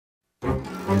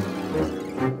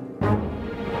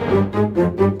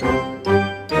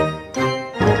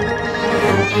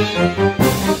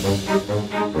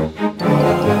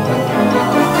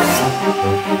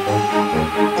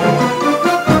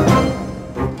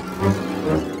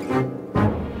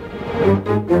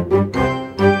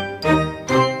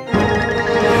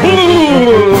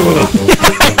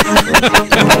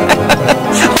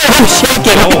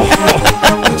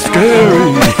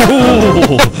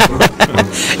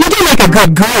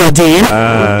Good girl, Dean.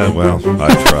 Well, I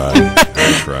try.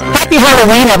 Happy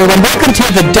Halloween, everyone. Welcome to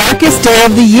the darkest day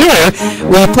of the year.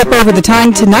 We flip over the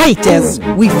time tonight as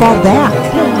we fall back.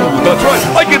 That's right.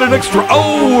 I get an extra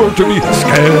hour to be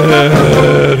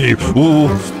scary. Ooh.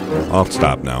 I'll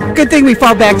stop now. Good thing we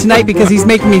fall back tonight because he's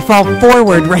making me fall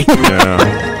forward right now.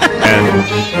 Yeah.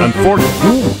 And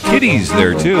unfortunately, kitties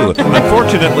there too.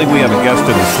 Unfortunately, we have a guest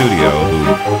in the studio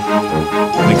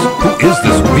who thinks, who is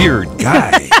this weird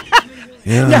guy?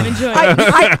 Yeah.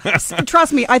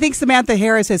 Trust me, I think Samantha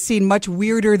Harris has seen much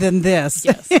weirder than this.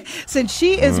 Yes. Since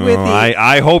she is with the...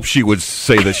 I hope she would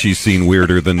say that she's seen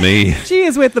weirder than me. She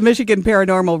is with the Michigan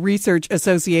Paranormal Research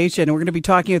Association, and we're going to be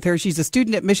talking with her. She's a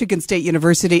student at Michigan State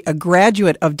University, a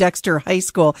graduate of Dexter High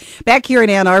School, back here in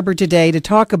Ann Arbor today to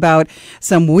talk about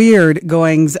some weird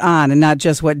goings-on and not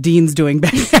just what Dean's doing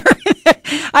back there.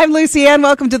 I'm Lucy Ann.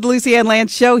 Welcome to the Lucy Ann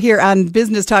Lance Show here on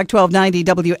Business Talk 1290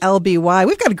 WLBY.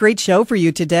 We've got a great show for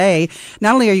you today.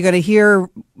 Not only are you going to hear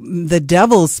the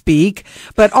devil speak,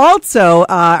 but also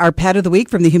our pet of the week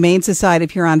from the Humane Society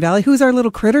of Huron Valley. Who's our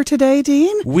little critter today,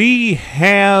 Dean? We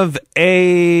have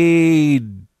a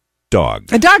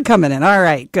dog. A dog coming in. All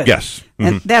right, good. Yes.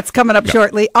 And that's coming up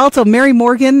shortly. Also, Mary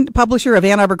Morgan, publisher of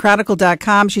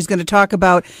AnnArborChronicle.com. She's going to talk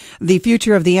about the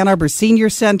future of the Ann Arbor Senior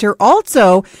Center.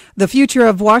 Also, the future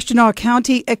of Washtenaw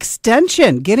County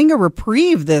Extension, getting a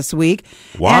reprieve this week.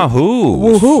 Wahoo.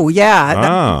 Woohoo,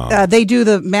 yeah. They do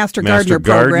the Master Gardener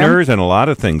program. Gardeners and a lot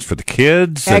of things for the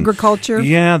kids. Agriculture. And,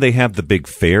 yeah, they have the big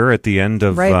fair at the end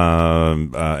of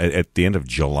at the end of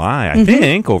July, I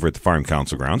think, over at the Farm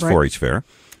Council grounds, 4-H fair.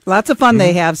 Lots of fun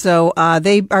they have, so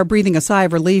they are breathing a sigh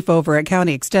of relief over at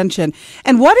County Extension.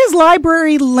 And what is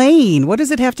Library Lane? What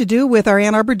does it have to do with our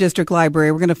Ann Arbor District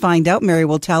Library? We're going to find out. Mary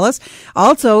will tell us.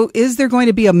 Also, is there going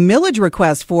to be a millage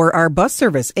request for our bus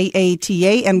service,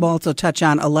 AATA? And we'll also touch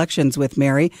on elections with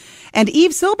Mary. And Eve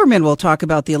Silberman will talk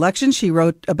about the elections. She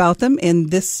wrote about them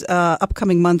in this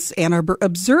upcoming month's Ann Arbor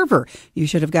Observer. You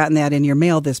should have gotten that in your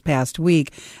mail this past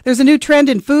week. There's a new trend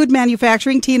in food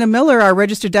manufacturing. Tina Miller, our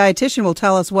registered dietitian, will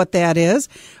tell us what that is.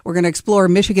 We're going to explore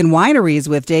Michigan wineries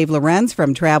with Dave Lorenz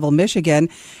from Travel Michigan.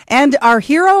 And our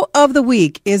hero of the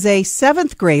week is a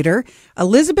 7th grader.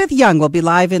 Elizabeth Young will be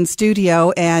live in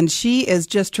studio, and she is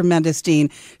just tremendous, Dean.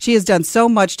 She has done so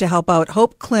much to help out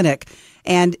Hope Clinic.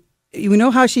 And you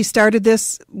know how she started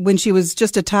this when she was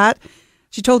just a tot?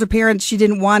 She told her parents she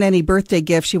didn't want any birthday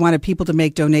gifts. She wanted people to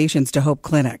make donations to Hope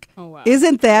Clinic. Oh, wow.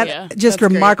 Isn't that just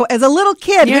remarkable? Great. As a little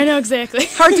kid. Yeah, I know, exactly.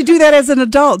 Hard to do that as an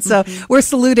adult. So we're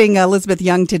saluting Elizabeth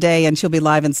Young today, and she'll be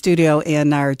live in studio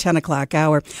in our 10 o'clock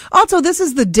hour. Also, this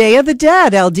is the Day of the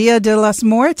Dead, El Dia de los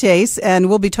Muertes, and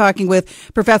we'll be talking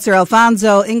with Professor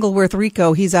Alfonso Ingleworth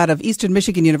Rico. He's out of Eastern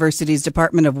Michigan University's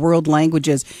Department of World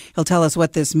Languages. He'll tell us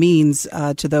what this means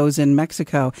to those in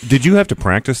Mexico. Did you have to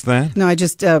practice that? No, I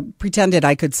just pretended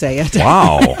I could say it.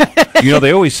 Wow. You know, they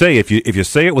always say if you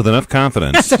say it with enough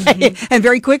confidence. Right. And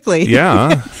very quickly.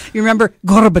 Yeah. You remember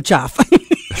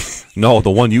Gorbachev. No,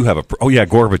 the one you have.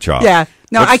 Gorbachev. Yeah.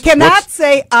 No, I cannot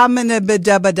say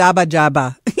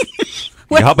Amanabadabadabajaba.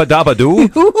 Yabba dabba doo?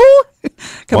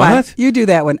 Come on. You do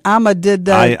that one. I'm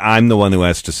the one who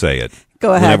has to say it.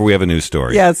 Go ahead. Whenever we have a news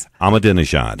story. Yes.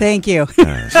 Ahmadinejad. Thank you.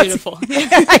 Beautiful.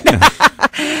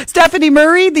 Stephanie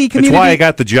Murray, the community... That's why I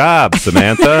got the job,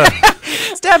 Samantha.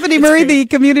 Stephanie Murray, the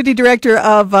community director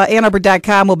of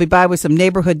AnnArbor.com, will be by with some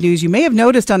neighborhood news. You may have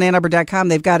noticed on AnnArbor.com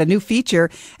they've got a new feature,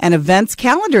 an events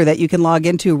calendar that you can log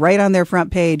into right on their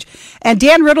front page. And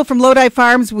Dan Riddle from Lodi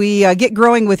Farms, we get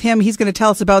growing with him. He's going to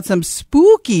tell us about some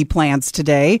spooky plants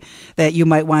today that you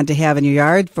might want to have in your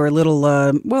yard for a little,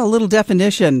 a little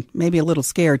definition, maybe a little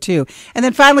scare too. And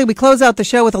then finally, we close out the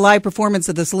show with a live performance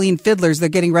of the Celine Fiddlers. They're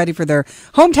getting ready for their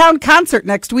hometown concert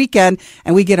next weekend,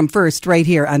 and we get them first right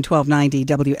here on 1290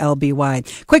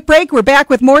 WLBY. Quick break. We're back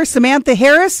with more Samantha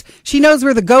Harris. She knows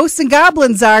where the ghosts and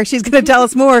goblins are. She's going to tell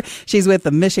us more. She's with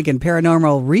the Michigan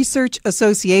Paranormal Research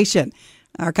Association.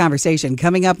 Our conversation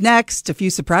coming up next. A few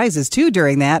surprises, too,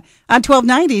 during that on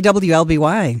 1290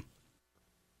 WLBY.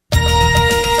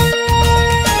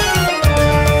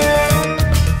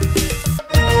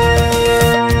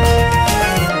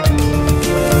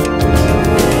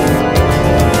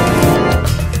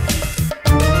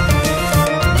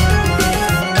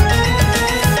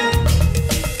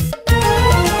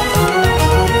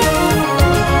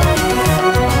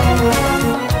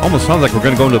 sounds like we're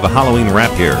going to go into the Halloween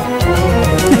rap here.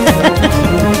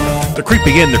 They're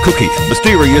creepy and they're kooky,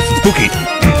 mysterious and spooky.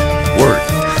 Word.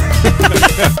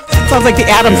 Sounds like the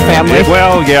Addams Family.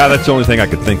 Well, yeah, that's the only thing I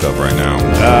could think of right now.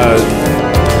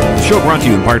 The show brought to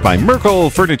you in part by Merkel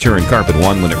Furniture and Carpet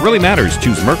One. When it really matters,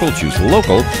 choose Merkel, choose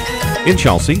local. In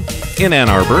Chelsea, in Ann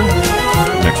Arbor,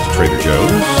 next to Trader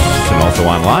Joe's, and also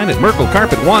online at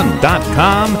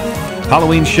merkelcarpet1.com.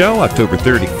 Halloween show, October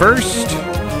 31st.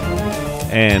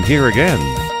 And here again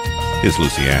is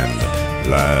Lucy Ann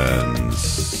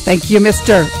Lanz. Thank you,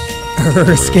 Mr.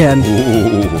 Erskine.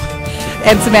 Ooh.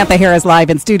 And Samantha here is live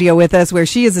in studio with us, where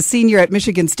she is a senior at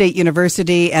Michigan State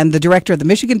University and the director of the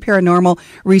Michigan Paranormal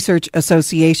Research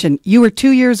Association. You were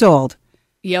 2 years old.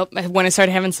 Yep, when I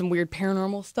started having some weird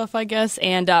paranormal stuff, I guess.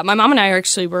 And my mom and I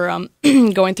actually were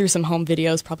going through some home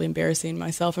videos, probably embarrassing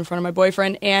myself in front of my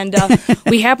boyfriend. And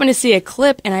we happened to see a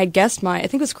clip, and I guessed I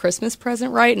think it was Christmas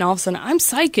present, right? And all of a sudden, I'm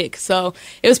psychic. So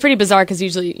it was pretty bizarre because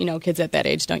usually, kids at that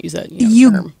age don't use that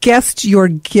term. Guessed your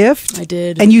gift? I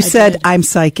did. And you said, I'm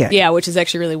psychic. Yeah, which is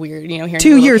actually really weird, hearing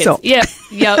 2 years kids. old. Yep.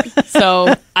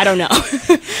 So I don't know.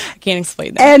 I can't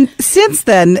explain that. And since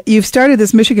then, you've started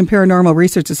this Michigan Paranormal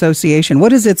Research Association.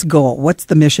 What is its goal? What's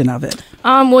the mission of it?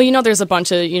 Well, there's a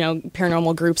bunch of,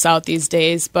 paranormal groups out these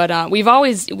days, but we've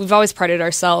always prided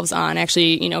ourselves on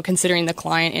actually, considering the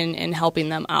client and helping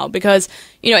them out, because,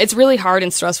 it's really hard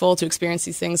and stressful to experience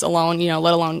these things alone,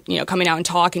 let alone, coming out and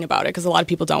talking about it, because a lot of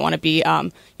people don't want to be,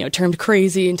 termed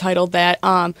crazy, entitled that.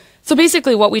 So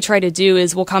basically what we try to do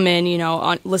is we'll come in,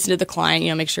 listen to the client,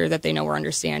 make sure that they know we're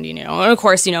understanding, and of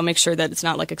course, make sure that it's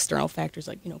not like external factors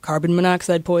like, carbon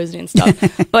monoxide poisoning and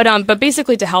stuff. But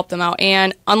basically to help them out.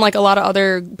 And unlike a lot of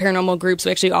other paranormal groups,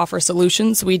 we actually offer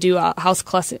solutions. We do house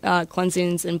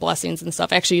cleansings and blessings and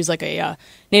stuff. I actually use like a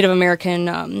Native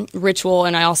American ritual,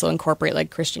 and I also incorporate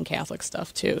like Christian Catholic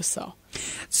stuff too. So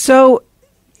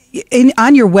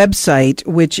on your website,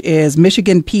 which is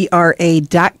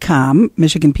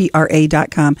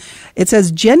michiganpra.com, it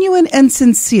says genuine and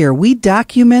sincere. We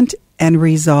document and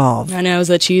resolve. I know, is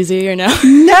that cheesy or no?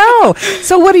 No.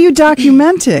 So what are you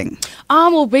documenting?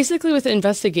 Well, basically with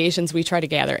investigations, we try to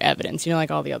gather evidence,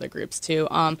 like all the other groups too.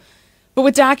 But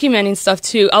with documenting stuff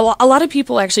too, a lot of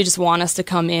people actually just want us to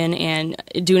come in and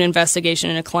do an investigation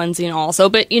and a cleansing also.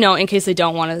 But, in case they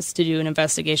don't want us to do an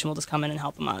investigation, we'll just come in and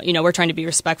help them out. We're trying to be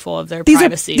respectful of their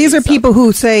privacy. These are people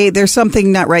who say there's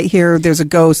something not right here, there's a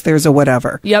ghost, there's a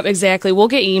whatever. Yep, exactly. We'll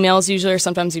get emails usually, or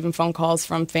sometimes even phone calls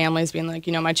from families being like,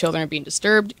 my children are being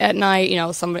disturbed at night.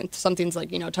 Something's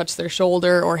like, touched their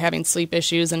shoulder, or having sleep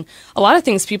issues. And a lot of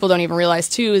things people don't even realize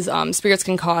too is spirits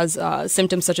can cause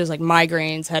symptoms such as like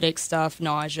migraines, headaches,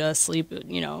 nausea, sleep,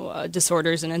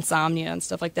 disorders and insomnia and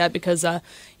stuff like that, because,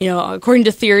 according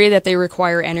to theory that they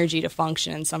require energy to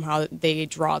function, and somehow they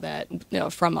draw that,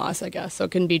 from us, I guess. So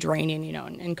it can be draining,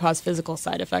 and cause physical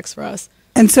side effects for us.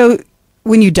 And so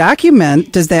when you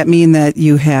document, does that mean that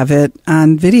you have it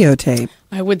on videotape?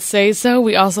 I would say so.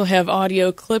 We also have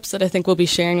audio clips that I think we'll be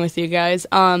sharing with you guys.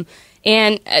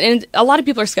 And a lot of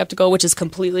people are skeptical, which is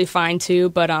completely fine too.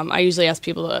 But I usually ask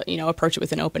people to approach it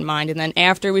with an open mind, and then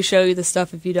after we show you the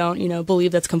stuff, if you don't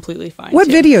believe, that's completely fine. What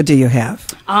too. Video do you have?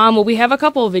 Well, we have a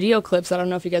couple of video clips. I don't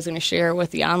know if you guys are going to share with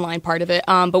the online part of it.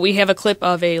 But we have a clip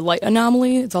of a light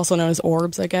anomaly. It's also known as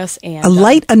orbs, I guess. And a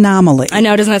light anomaly. I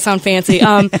know, doesn't that sound fancy?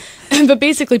 But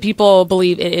basically, people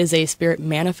believe it is a spirit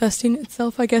manifesting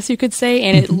itself, I guess you could say,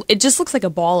 and it just looks like a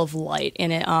ball of light.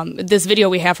 And this video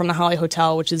we have from the Holly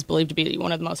Hotel, which is believed to be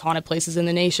one of the most haunted places in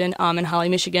the nation, in Holly,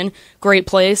 Michigan. Great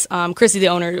place. Chrissy, the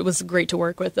owner, it was great to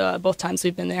work with both times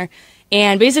we've been there.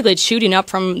 And basically, it's shooting up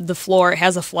from the floor. It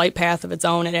has a flight path of its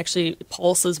own. It actually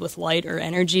pulses with light or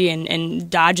energy and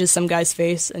dodges some guy's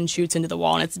face and shoots into the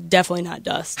wall. And it's definitely not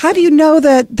dust. How do you know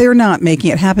that they're not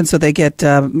making it happen so they get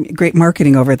great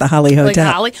marketing over at the Holly Hotel?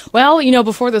 Like Holly? Well,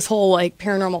 before this whole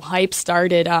paranormal hype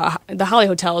started, the Holly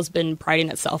Hotel has been priding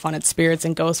itself on its spirits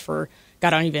and ghosts for, God,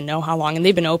 I don't even know how long. And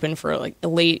they've been open for like the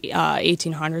late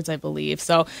 1800s, I believe.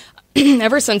 So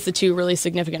ever since the two really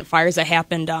significant fires that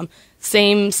happened,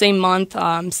 same month,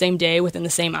 same day, within the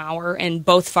same hour, and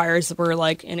both fires were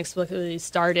like inexplicably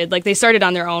started. Like they started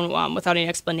on their own without any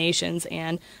explanations,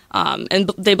 and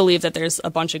they believe that there's a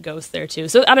bunch of ghosts there too.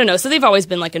 So I don't know. So they've always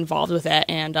been like involved with that.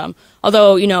 And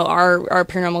although our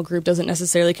paranormal group doesn't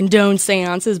necessarily condone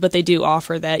seances, but they do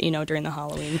offer that during the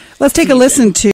Halloween. Let's take a listen to